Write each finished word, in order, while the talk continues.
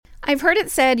I've heard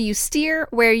it said you steer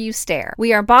where you stare.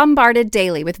 We are bombarded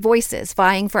daily with voices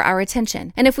vying for our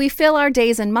attention. And if we fill our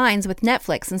days and minds with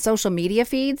Netflix and social media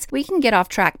feeds, we can get off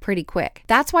track pretty quick.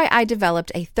 That's why I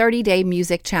developed a 30-day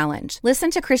music challenge.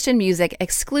 Listen to Christian music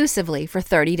exclusively for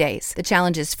 30 days. The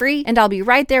challenge is free, and I'll be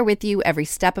right there with you every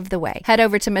step of the way. Head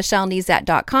over to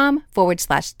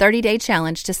michellenezat.com/30-day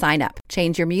challenge to sign up.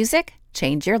 Change your music,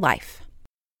 change your life.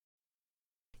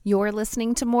 You're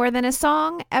listening to More Than a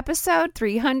Song, episode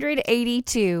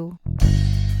 382.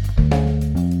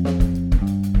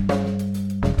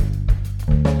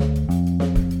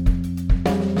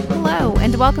 Hello,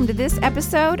 and welcome to this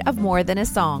episode of More Than a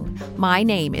Song. My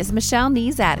name is Michelle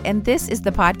Nezat, and this is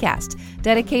the podcast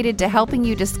dedicated to helping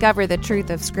you discover the truth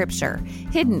of Scripture,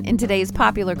 hidden in today's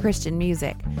popular Christian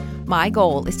music. My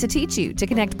goal is to teach you to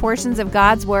connect portions of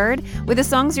God's Word with the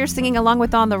songs you're singing along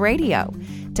with on the radio,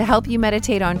 to help you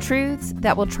meditate on truths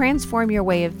that will transform your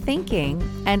way of thinking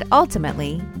and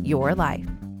ultimately your life.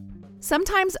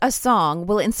 Sometimes a song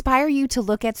will inspire you to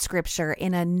look at Scripture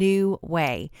in a new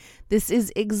way. This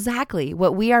is exactly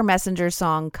what We Are Messenger's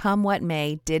song, Come What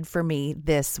May, did for me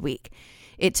this week.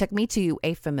 It took me to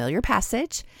a familiar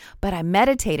passage, but I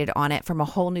meditated on it from a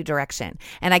whole new direction.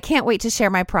 And I can't wait to share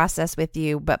my process with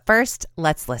you. But first,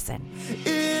 let's listen.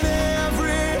 In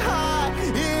every high,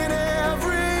 in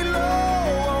every low,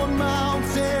 on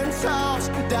mountain tops,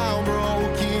 down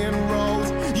broken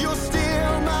roads, you're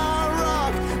still my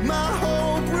rock, my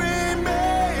hope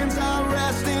remains. I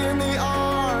rest in the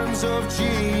arms of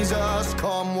Jesus,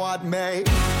 come what may.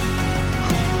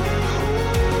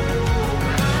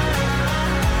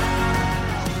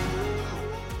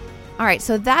 All right,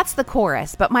 so that's the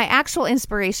chorus, but my actual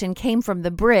inspiration came from the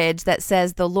bridge that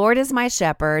says, "The Lord is my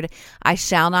shepherd, I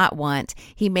shall not want.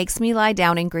 He makes me lie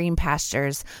down in green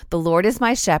pastures. The Lord is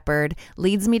my shepherd,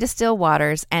 leads me to still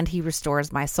waters, and he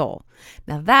restores my soul."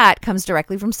 Now that comes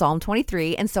directly from Psalm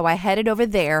 23, and so I headed over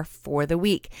there for the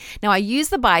week. Now I use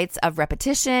the bites of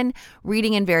repetition,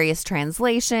 reading in various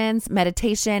translations,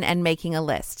 meditation, and making a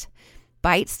list.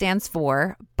 BITE stands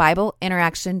for Bible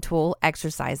Interaction Tool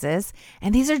Exercises,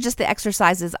 and these are just the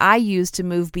exercises I use to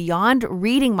move beyond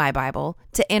reading my Bible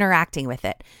to interacting with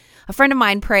it. A friend of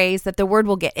mine prays that the word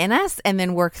will get in us and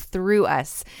then work through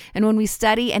us. And when we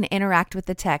study and interact with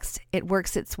the text, it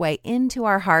works its way into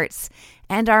our hearts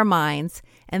and our minds,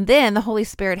 and then the Holy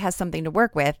Spirit has something to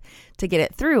work with to get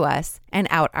it through us and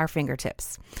out our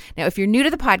fingertips. Now, if you're new to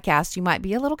the podcast, you might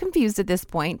be a little confused at this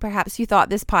point. Perhaps you thought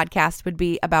this podcast would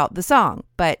be about the song,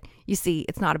 but you see,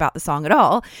 it's not about the song at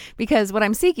all, because what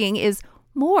I'm seeking is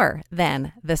more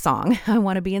than the song. I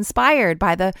want to be inspired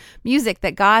by the music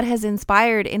that God has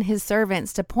inspired in his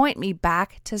servants to point me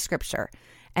back to Scripture.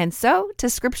 And so to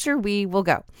Scripture we will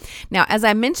go. Now, as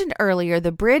I mentioned earlier,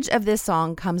 the bridge of this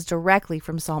song comes directly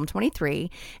from Psalm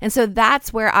 23. And so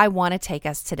that's where I want to take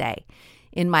us today.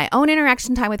 In my own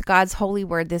interaction time with God's holy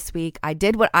word this week, I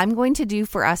did what I'm going to do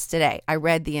for us today. I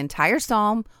read the entire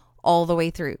Psalm all the way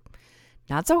through.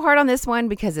 Not so hard on this one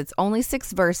because it's only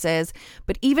 6 verses,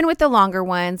 but even with the longer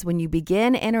ones, when you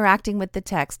begin interacting with the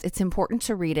text, it's important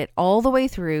to read it all the way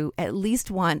through at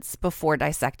least once before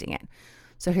dissecting it.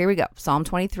 So here we go. Psalm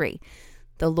 23.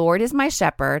 The Lord is my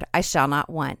shepherd, I shall not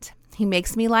want. He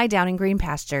makes me lie down in green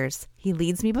pastures. He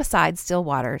leads me beside still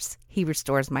waters. He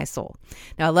restores my soul.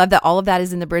 Now, I love that all of that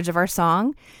is in the bridge of our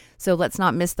song. So let's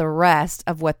not miss the rest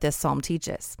of what this psalm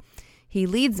teaches. He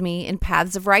leads me in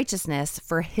paths of righteousness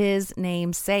for his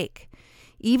name's sake.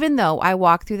 Even though I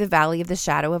walk through the valley of the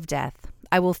shadow of death,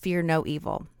 I will fear no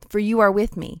evil, for you are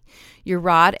with me. Your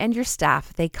rod and your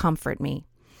staff, they comfort me.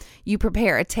 You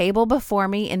prepare a table before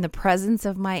me in the presence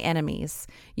of my enemies.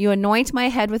 You anoint my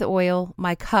head with oil,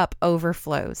 my cup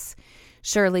overflows.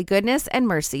 Surely goodness and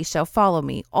mercy shall follow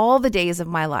me all the days of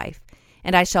my life,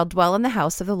 and I shall dwell in the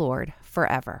house of the Lord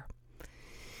forever.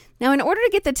 Now, in order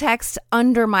to get the text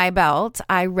under my belt,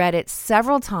 I read it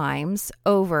several times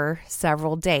over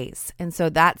several days. And so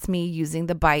that's me using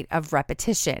the bite of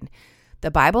repetition.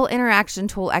 The Bible Interaction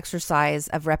Tool exercise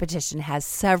of repetition has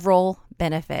several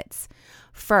benefits.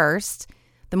 First,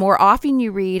 the more often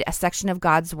you read a section of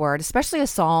God's Word, especially a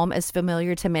psalm as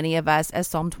familiar to many of us as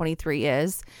Psalm 23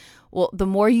 is, well, the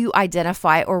more you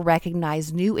identify or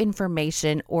recognize new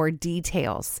information or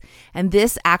details. And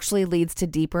this actually leads to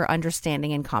deeper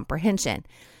understanding and comprehension.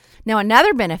 Now,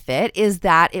 another benefit is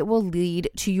that it will lead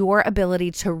to your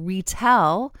ability to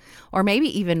retell or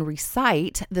maybe even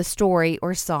recite the story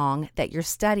or song that you're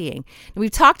studying. And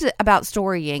we've talked about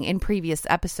storying in previous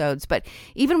episodes, but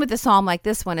even with a psalm like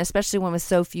this one, especially one with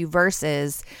so few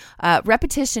verses,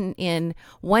 repetition in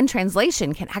one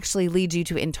translation can actually lead you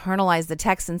to internalize the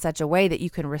text in such a way that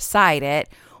you can recite it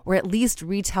or at least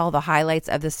retell the highlights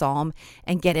of the psalm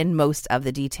and get in most of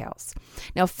the details.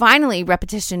 Now, finally,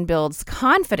 repetition builds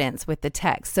confidence with the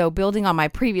text. So building on my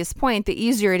previous point, the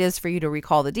easier it is for you to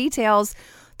recall the details,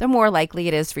 the more likely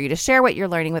it is for you to share what you're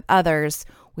learning with others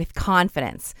with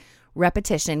confidence.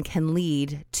 Repetition can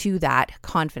lead to that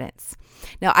confidence.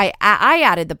 Now, I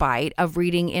added the bite of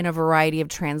reading in a variety of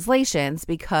translations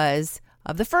because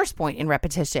of the first point in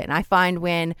repetition. I find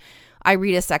when I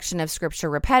read a section of scripture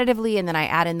repetitively and then I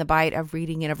add in the bite of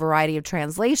reading in a variety of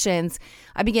translations,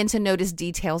 I begin to notice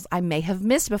details I may have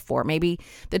missed before. Maybe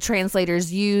the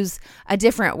translators use a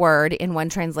different word in one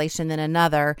translation than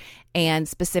another, and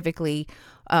specifically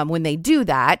when they do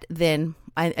that, then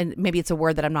and maybe it's a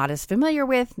word that I'm not as familiar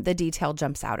with, the detail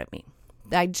jumps out at me.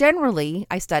 I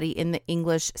study in the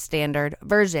English Standard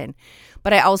Version,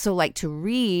 but I also like to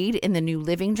read in the New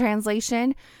Living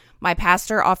Translation. My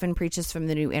pastor often preaches from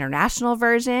the New International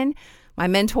Version. My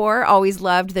mentor always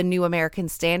loved the New American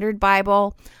Standard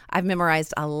Bible. I've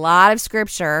memorized a lot of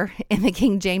scripture in the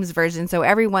King James Version, so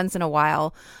every once in a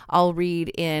while, I'll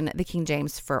read in the King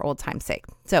James for old time's sake.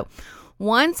 So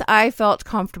once I felt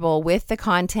comfortable with the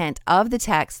content of the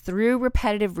text through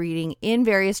repetitive reading in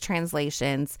various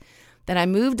translations, then I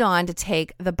moved on to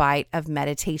take the bite of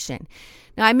meditation.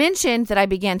 Now, I mentioned that I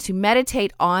began to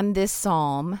meditate on this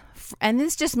psalm, and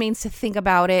this just means to think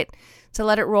about it, to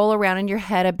let it roll around in your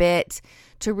head a bit,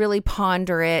 to really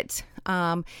ponder it.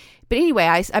 But anyway,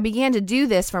 I began to do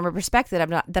this from a perspective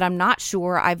that I'm not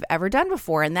sure I've ever done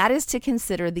before, and that is to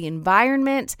consider the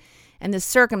environment and the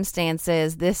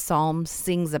circumstances this psalm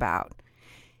sings about.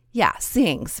 Yeah,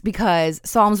 sings, because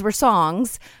psalms were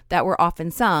songs that were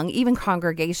often sung, even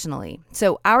congregationally.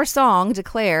 So our song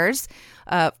declares,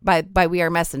 by We Are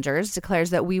Messengers, declares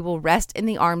that we will rest in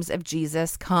the arms of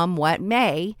Jesus, come what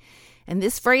may. And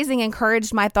this phrasing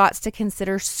encouraged my thoughts to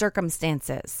consider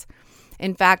circumstances.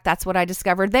 In fact, that's what I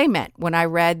discovered they meant when I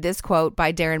read this quote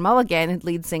by Darren Mulligan,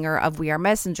 lead singer of We Are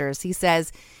Messengers. He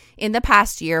says, in the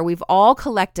past year, we've all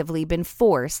collectively been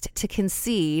forced to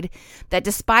concede that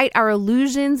despite our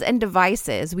illusions and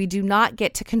devices, we do not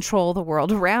get to control the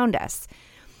world around us.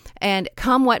 And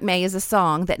Come What May is a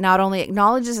song that not only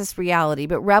acknowledges this reality,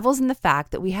 but revels in the fact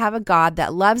that we have a God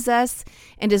that loves us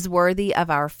and is worthy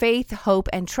of our faith, hope,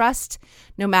 and trust,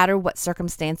 no matter what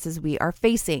circumstances we are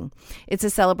facing. It's a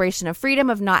celebration of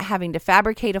freedom, of not having to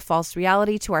fabricate a false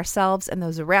reality to ourselves and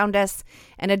those around us,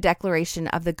 and a declaration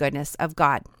of the goodness of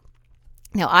God.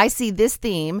 Now, I see this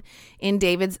theme in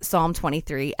David's Psalm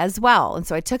 23 as well. And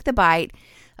so I took the bite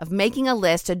of making a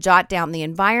list to jot down the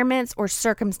environments or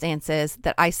circumstances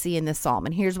that I see in this psalm.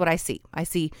 And here's what I see. I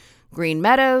see green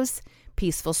meadows,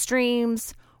 peaceful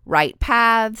streams, right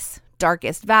paths,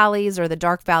 darkest valleys or the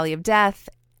dark valley of death,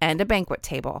 and a banquet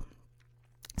table.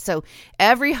 So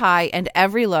every high and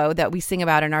every low that we sing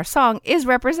about in our song is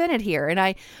represented here. And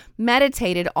I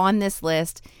meditated on this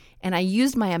list, and I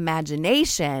used my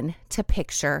imagination to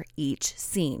picture each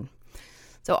scene.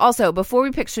 So also, before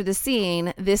we picture the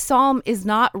scene, this psalm is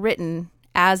not written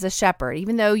as a shepherd.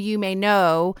 Even though you may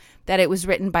know that it was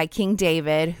written by King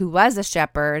David, who was a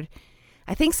shepherd,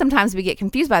 I think sometimes we get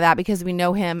confused by that because we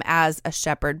know him as a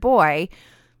shepherd boy.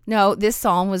 No, this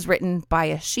psalm was written by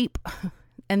a sheep.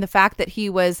 And the fact that he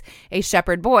was a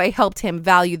shepherd boy helped him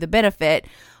value the benefit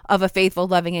of a faithful,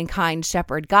 loving, and kind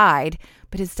shepherd guide,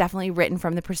 but it's definitely written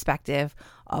from the perspective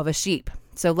of a sheep.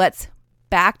 So let's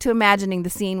back to imagining the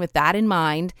scene with that in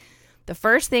mind. The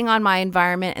first thing on my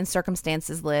environment and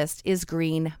circumstances list is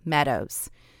green meadows.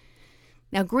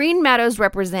 Now, green meadows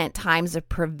represent times of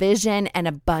provision and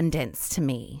abundance to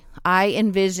me. I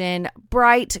envision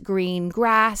bright green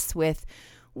grass with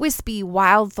wispy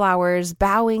wildflowers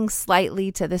bowing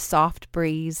slightly to the soft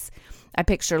breeze. I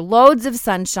picture loads of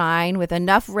sunshine with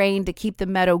enough rain to keep the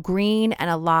meadow green and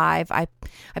alive. I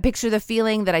picture the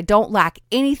feeling that I don't lack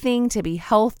anything to be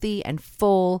healthy and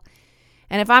full.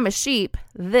 And if I'm a sheep,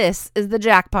 this is the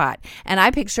jackpot. And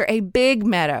I picture a big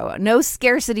meadow, no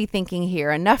scarcity thinking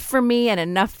here, enough for me and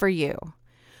enough for you.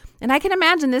 And I can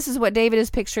imagine this is what David is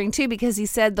picturing too, because he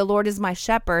said, "The Lord is my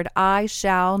shepherd, I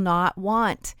shall not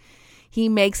want. He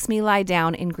makes me lie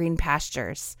down in green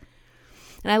pastures."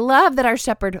 And I love that our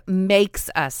shepherd makes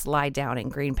us lie down in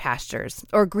green pastures,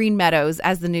 or green meadows,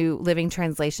 as the New Living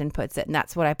Translation puts it. And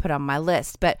that's what I put on my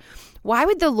list. But why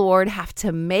would the Lord have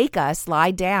to make us lie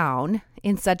down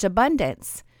in such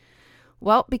abundance?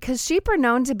 Well, because sheep are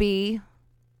known to be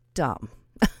dumb.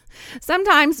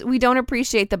 Sometimes we don't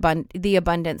appreciate the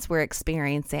abundance we're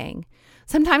experiencing.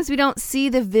 Sometimes we don't see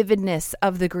the vividness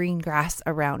of the green grass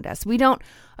around us. We don't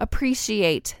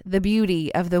appreciate the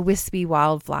beauty of the wispy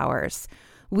wildflowers.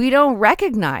 We don't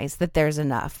recognize that there's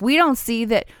enough. We don't see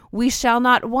that we shall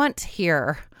not want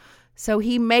here. So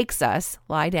he makes us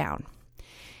lie down.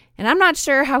 And I'm not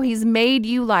sure how he's made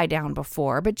you lie down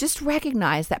before, but just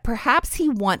recognize that perhaps he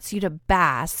wants you to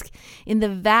bask in the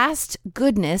vast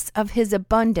goodness of his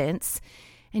abundance,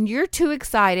 and you're too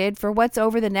excited for what's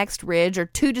over the next ridge or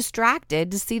too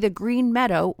distracted to see the green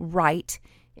meadow right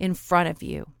in front of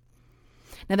you.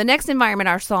 Now, the next environment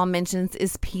our psalm mentions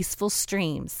is peaceful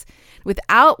streams.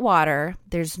 Without water,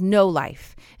 there's no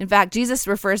life. In fact, Jesus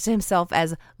refers to himself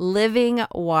as living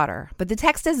water. But the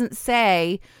text doesn't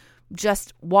say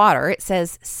just water. It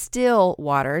says still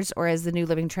waters, or as the New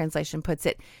Living Translation puts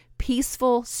it,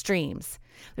 peaceful streams.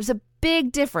 There's a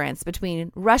big difference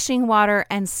between rushing water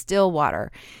and still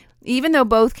water. Even though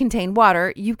both contain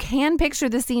water, you can picture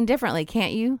the scene differently,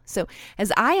 can't you? So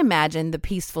as I imagine the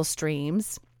peaceful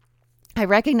streams, I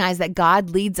recognize that God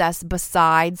leads us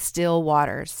beside still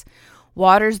waters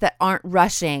that aren't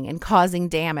rushing and causing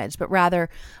damage, but rather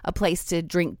a place to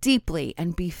drink deeply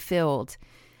and be filled.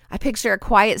 I picture a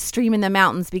quiet stream in the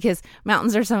mountains because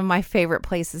mountains are some of my favorite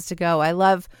places to go. I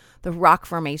love the rock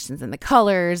formations and the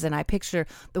colors, and I picture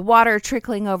the water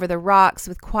trickling over the rocks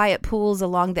with quiet pools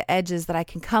along the edges that I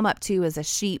can come up to as a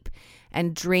sheep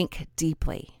and drink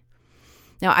deeply.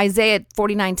 Now, Isaiah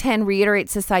 49:10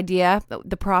 reiterates this idea.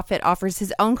 The prophet offers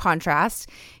his own contrast.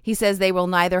 He says, "They will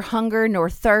neither hunger nor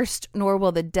thirst, nor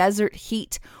will the desert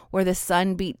heat or the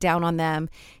sun beat down on them.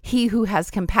 He who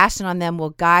has compassion on them will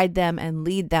guide them and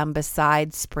lead them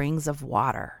beside springs of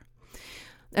water."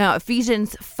 Now,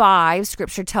 Ephesians 5,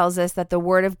 scripture tells us that the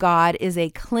word of God is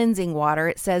a cleansing water.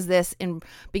 It says this in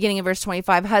beginning of verse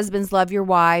 25, "Husbands, love your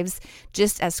wives,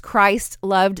 just as Christ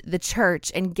loved the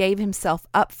church and gave himself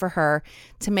up for her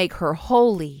to make her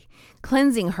holy,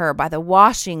 cleansing her by the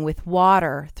washing with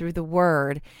water through the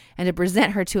word, and to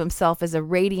present her to himself as a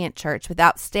radiant church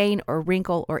without stain or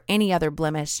wrinkle or any other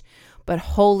blemish, but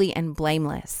holy and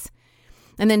blameless."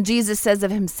 And then Jesus says of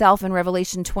himself in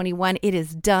Revelation 21, "It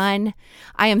is done.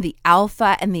 I am the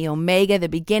Alpha and the Omega, the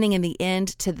beginning and the end.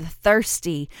 To the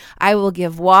thirsty, I will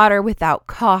give water without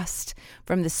cost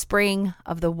from the spring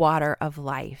of the water of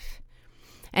life."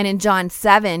 And in John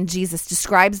 7, Jesus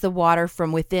describes the water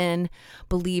from within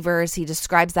believers. He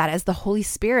describes that as the Holy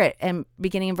Spirit. And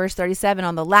beginning in verse 37,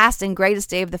 "On the last and greatest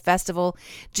day of the festival,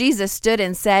 Jesus stood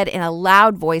and said in a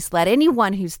loud voice, 'Let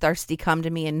anyone who's thirsty come to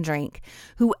me and drink.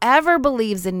 Whoever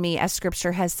believes in me, as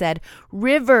scripture has said,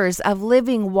 rivers of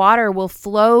living water will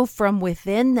flow from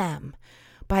within them.'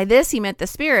 By this he meant the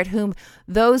Spirit, whom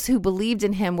those who believed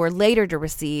in him were later to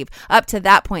receive. Up to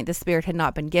that point, the Spirit had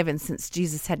not been given since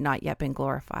Jesus had not yet been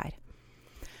glorified."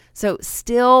 So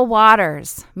still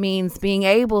waters means being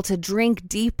able to drink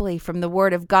deeply from the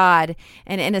Word of God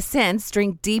and, in a sense,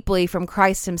 drink deeply from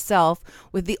Christ himself,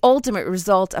 with the ultimate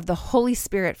result of the Holy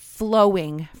Spirit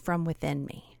flowing from within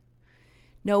me.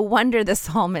 No wonder the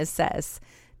psalmist says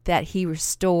that he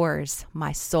restores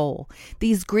my soul.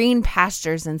 These green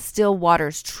pastures and still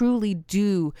waters truly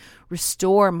do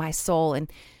restore my soul.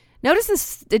 And notice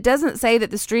this, it doesn't say that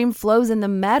the stream flows in the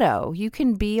meadow. You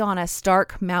can be on a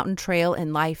stark mountain trail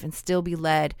in life and still be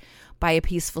led by a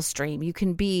peaceful stream. You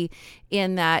can be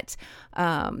in that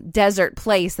desert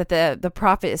place that the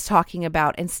prophet is talking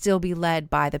about and still be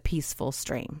led by the peaceful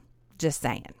stream. Just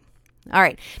saying. All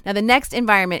right. Now, the next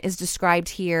environment is described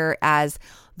here as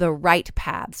the right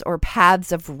paths, or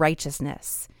paths of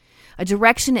righteousness, a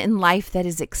direction in life that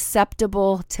is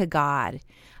acceptable to God,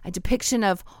 a depiction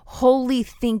of holy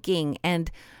thinking and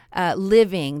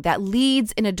living that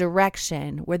leads in a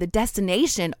direction where the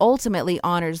destination ultimately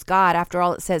honors God. After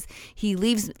all, it says he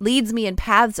leads me in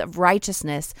paths of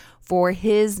righteousness for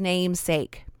his name's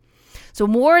sake. So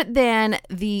more than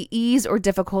the ease or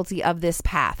difficulty of this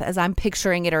path, as I'm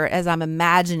picturing it or as I'm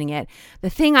imagining it, the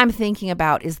thing I'm thinking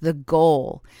about is the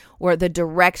goal or the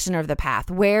direction of the path.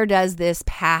 Where does this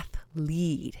path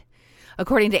lead?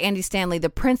 According to Andy Stanley, the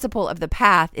principle of the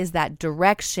path is that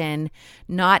direction,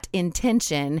 not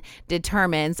intention,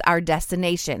 determines our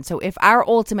destination. So if our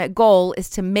ultimate goal is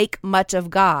to make much of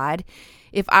God,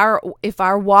 if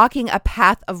our walking a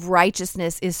path of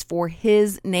righteousness is for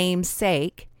his name's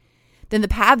sake, then the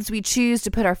paths we choose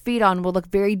to put our feet on will look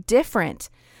very different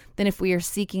than if we are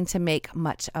seeking to make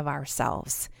much of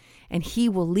ourselves. And he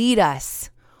will lead us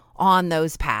on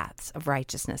those paths of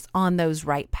righteousness, on those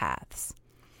right paths.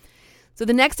 So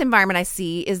the next environment I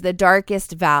see is the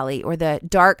darkest valley, or the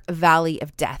dark valley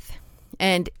of death.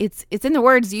 And it's in the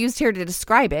words used here to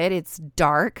describe it. It's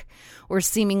dark or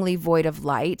seemingly void of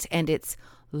light, and it's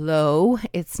low.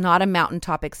 It's not a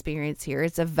mountaintop experience here.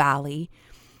 It's a valley.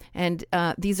 And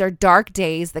these are dark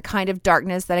days, the kind of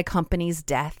darkness that accompanies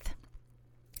death.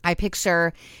 I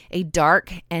picture a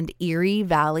dark and eerie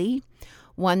valley,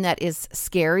 one that is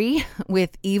scary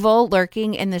with evil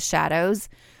lurking in the shadows.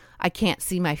 I can't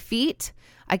see my feet.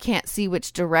 I can't see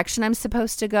which direction I'm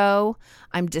supposed to go.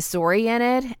 I'm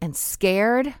disoriented and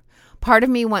scared. Part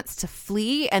of me wants to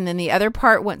flee, and then the other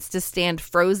part wants to stand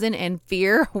frozen in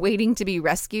fear, waiting to be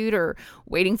rescued or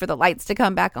waiting for the lights to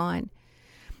come back on.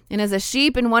 And as a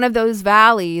sheep in one of those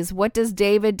valleys, what does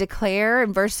David declare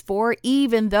in verse 4?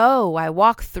 Even though I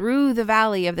walk through the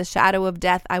valley of the shadow of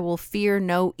death, I will fear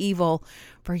no evil,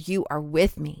 for you are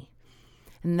with me.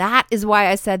 And that is why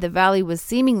I said the valley was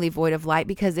seemingly void of light,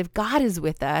 because if God is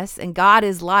with us and God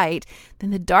is light,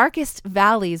 then the darkest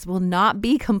valleys will not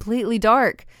be completely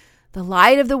dark. The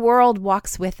light of the world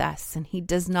walks with us, and he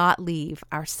does not leave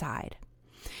our side.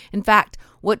 In fact,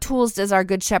 what tools does our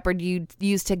good shepherd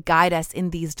use to guide us in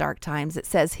these dark times? It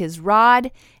says his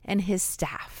rod and his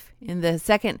staff. In the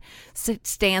second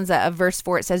stanza of verse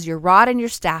 4, it says, your rod and your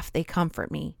staff, they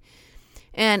comfort me.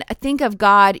 And I think of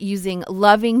God using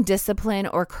loving discipline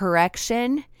or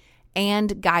correction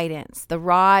and guidance. The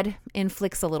rod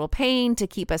inflicts a little pain to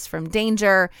keep us from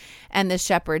danger, and the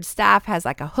shepherd's staff has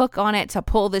like a hook on it to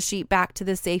pull the sheep back to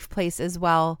the safe place as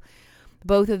well.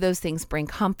 Both of those things bring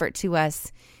comfort to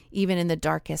us. Even in the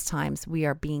darkest times, we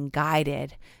are being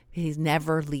guided. He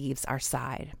never leaves our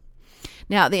side.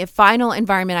 Now, the final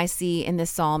environment I see in this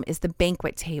psalm is the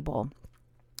banquet table.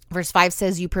 Verse 5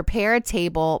 says, you prepare a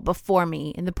table before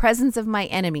me in the presence of my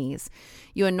enemies.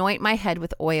 You anoint my head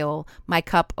with oil. My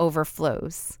cup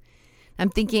overflows. I'm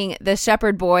thinking the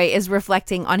shepherd boy is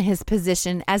reflecting on his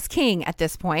position as king at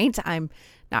this point. I'm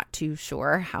not too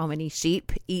sure how many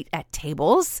sheep eat at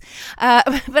tables,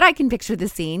 but I can picture the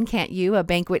scene, can't you? A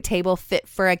banquet table fit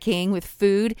for a king with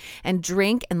food and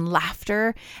drink and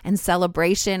laughter and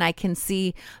celebration. I can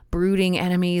see brooding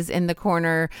enemies in the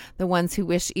corner, the ones who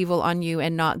wish evil on you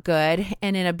and not good.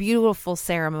 And in a beautiful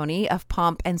ceremony of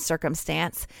pomp and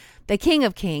circumstance, the King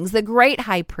of Kings, the great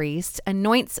high priest,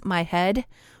 anoints my head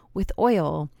with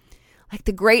oil. Like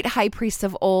the great high priests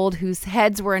of old, whose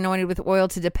heads were anointed with oil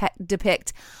to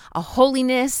depict a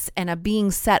holiness and a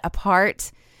being set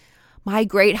apart. My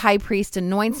great high priest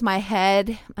anoints my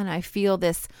head, and I feel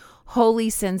this holy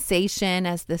sensation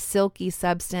as the silky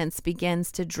substance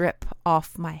begins to drip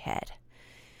off my head.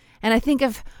 And I think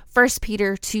of 1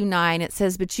 Peter 2:9. It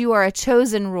says, but you are a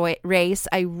chosen race,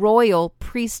 a royal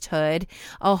priesthood,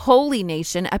 a holy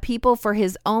nation, a people for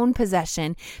his own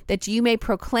possession, that you may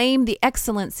proclaim the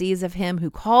excellencies of him who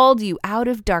called you out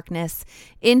of darkness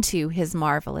into his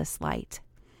marvelous light.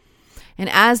 And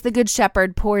as the good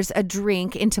shepherd pours a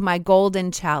drink into my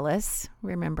golden chalice,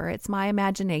 remember, it's my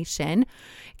imagination.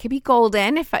 It can be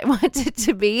golden if I want it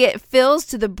to be. It fills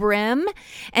to the brim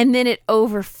and then it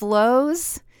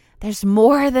overflows. There's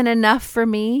more than enough for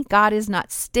me. God is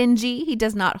not stingy. He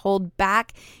does not hold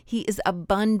back. He is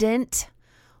abundant,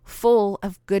 full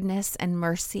of goodness and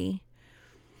mercy.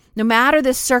 No matter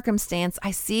the circumstance,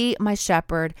 I see my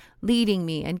shepherd leading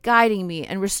me and guiding me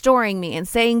and restoring me and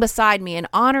saying beside me and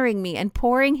honoring me and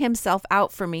pouring himself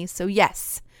out for me. So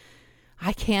yes,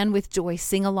 I can with joy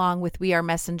sing along with We Are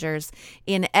Messengers.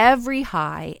 In every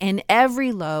high and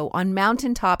every low, on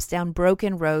mountaintops, down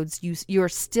broken roads, you're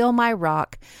still my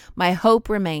rock. My hope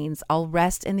remains. I'll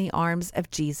rest in the arms of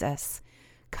Jesus,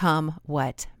 come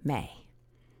what may.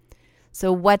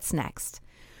 So what's next?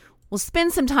 Well,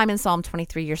 spend some time in Psalm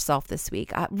 23 yourself this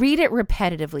week. Read it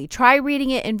repetitively. Try reading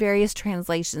it in various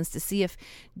translations to see if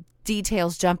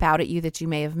details jump out at you that you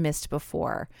may have missed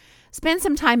before. Spend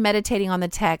some time meditating on the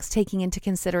text, taking into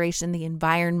consideration the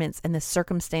environments and the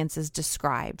circumstances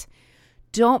described.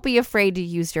 Don't be afraid to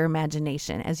use your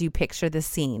imagination as you picture the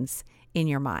scenes in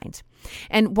your mind.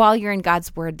 And while you're in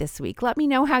God's Word this week, let me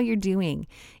know how you're doing.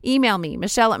 Email me,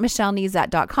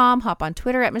 Michelle@MichelleNezat.com. Hop on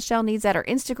Twitter @MichelleNezat or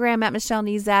Instagram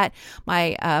 @MichelleNezat.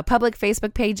 My public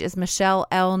Facebook page is Michelle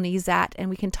L. Nezat, and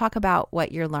we can talk about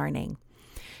what you're learning.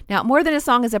 Now, More Than a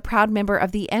Song is a proud member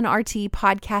of the NRT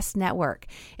Podcast Network,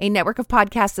 a network of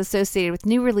podcasts associated with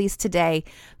New Release Today,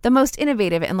 the most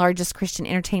innovative and largest Christian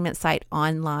entertainment site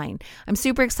online. I'm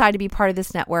super excited to be part of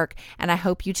this network, and I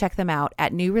hope you check them out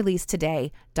at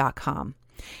newreleasetoday.com.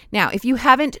 Now, if you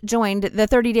haven't joined the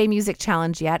 30-Day Music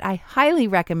Challenge yet, I highly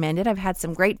recommend it. I've had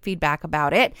some great feedback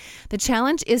about it. The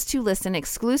challenge is to listen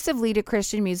exclusively to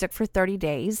Christian music for 30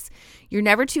 days. You're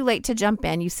never too late to jump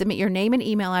in. You submit your name and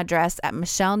email address at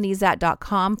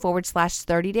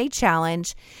michellenezat.com/30-day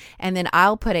challenge, and then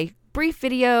I'll put a brief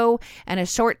video and a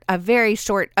very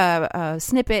short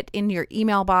snippet in your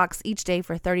email box each day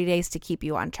for 30 days to keep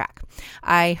you on track.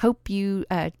 I hope you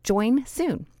join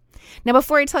soon. Now,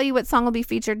 before I tell you what song will be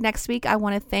featured next week, I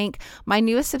want to thank my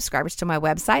newest subscribers to my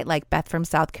website, like Beth from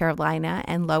South Carolina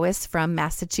and Lois from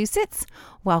Massachusetts.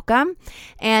 Welcome.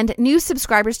 And new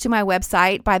subscribers to my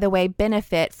website, by the way,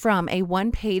 benefit from a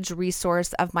one-page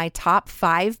resource of my top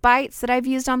 5 bites that I've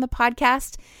used on the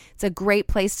podcast. It's a great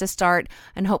place to start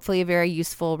and hopefully a very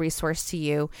useful resource to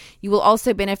you. You will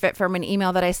also benefit from an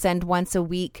email that I send once a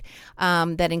week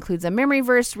that includes a memory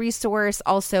verse resource,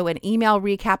 also an email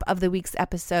recap of the week's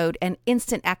episode, and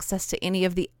instant access to any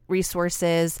of the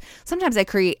resources. Sometimes I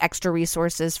create extra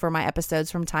resources for my episodes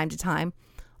from time to time.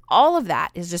 All of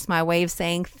that is just my way of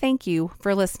saying thank you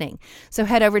for listening. So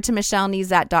head over to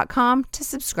michellenezat.com to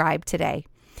subscribe today.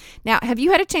 Now, have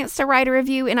you had a chance to write a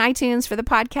review in iTunes for the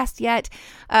podcast yet?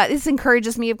 This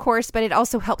encourages me, of course, but it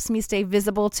also helps me stay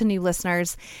visible to new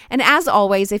listeners. And as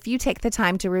always, if you take the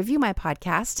time to review my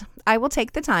podcast, I will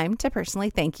take the time to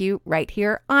personally thank you right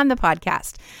here on the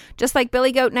podcast. Just like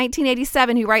Billy Goat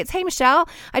 1987, who writes, "Hey, Michelle,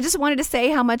 I just wanted to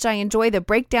say how much I enjoy the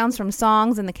breakdowns from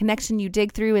songs and the connection you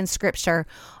dig through in scripture.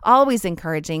 Always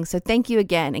encouraging. So thank you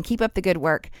again and keep up the good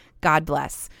work. God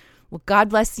bless." Well, God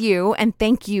bless you, and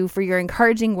thank you for your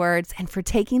encouraging words and for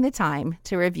taking the time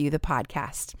to review the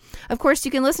podcast. Of course,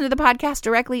 you can listen to the podcast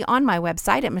directly on my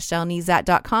website at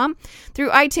michellenezat.com, through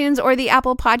iTunes or the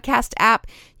Apple Podcast app.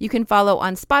 You can follow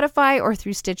on Spotify or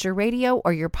through Stitcher Radio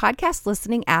or your podcast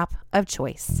listening app of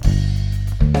choice.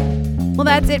 Well,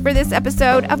 that's it for this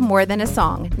episode of More Than a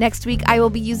Song. Next week, I will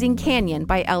be using Canyon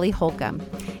by Ellie Holcomb.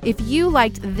 If you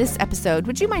liked this episode,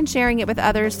 would you mind sharing it with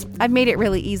others? I've made it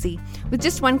really easy. With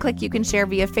just one click, you can share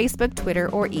via Facebook, Twitter,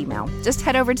 or email. Just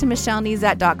head over to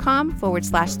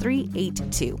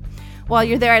michellenezat.com/382. While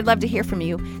you're there, I'd love to hear from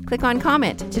you. Click on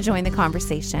comment to join the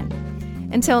conversation.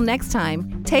 Until next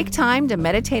time, take time to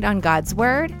meditate on God's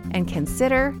Word and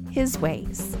consider His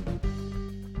ways.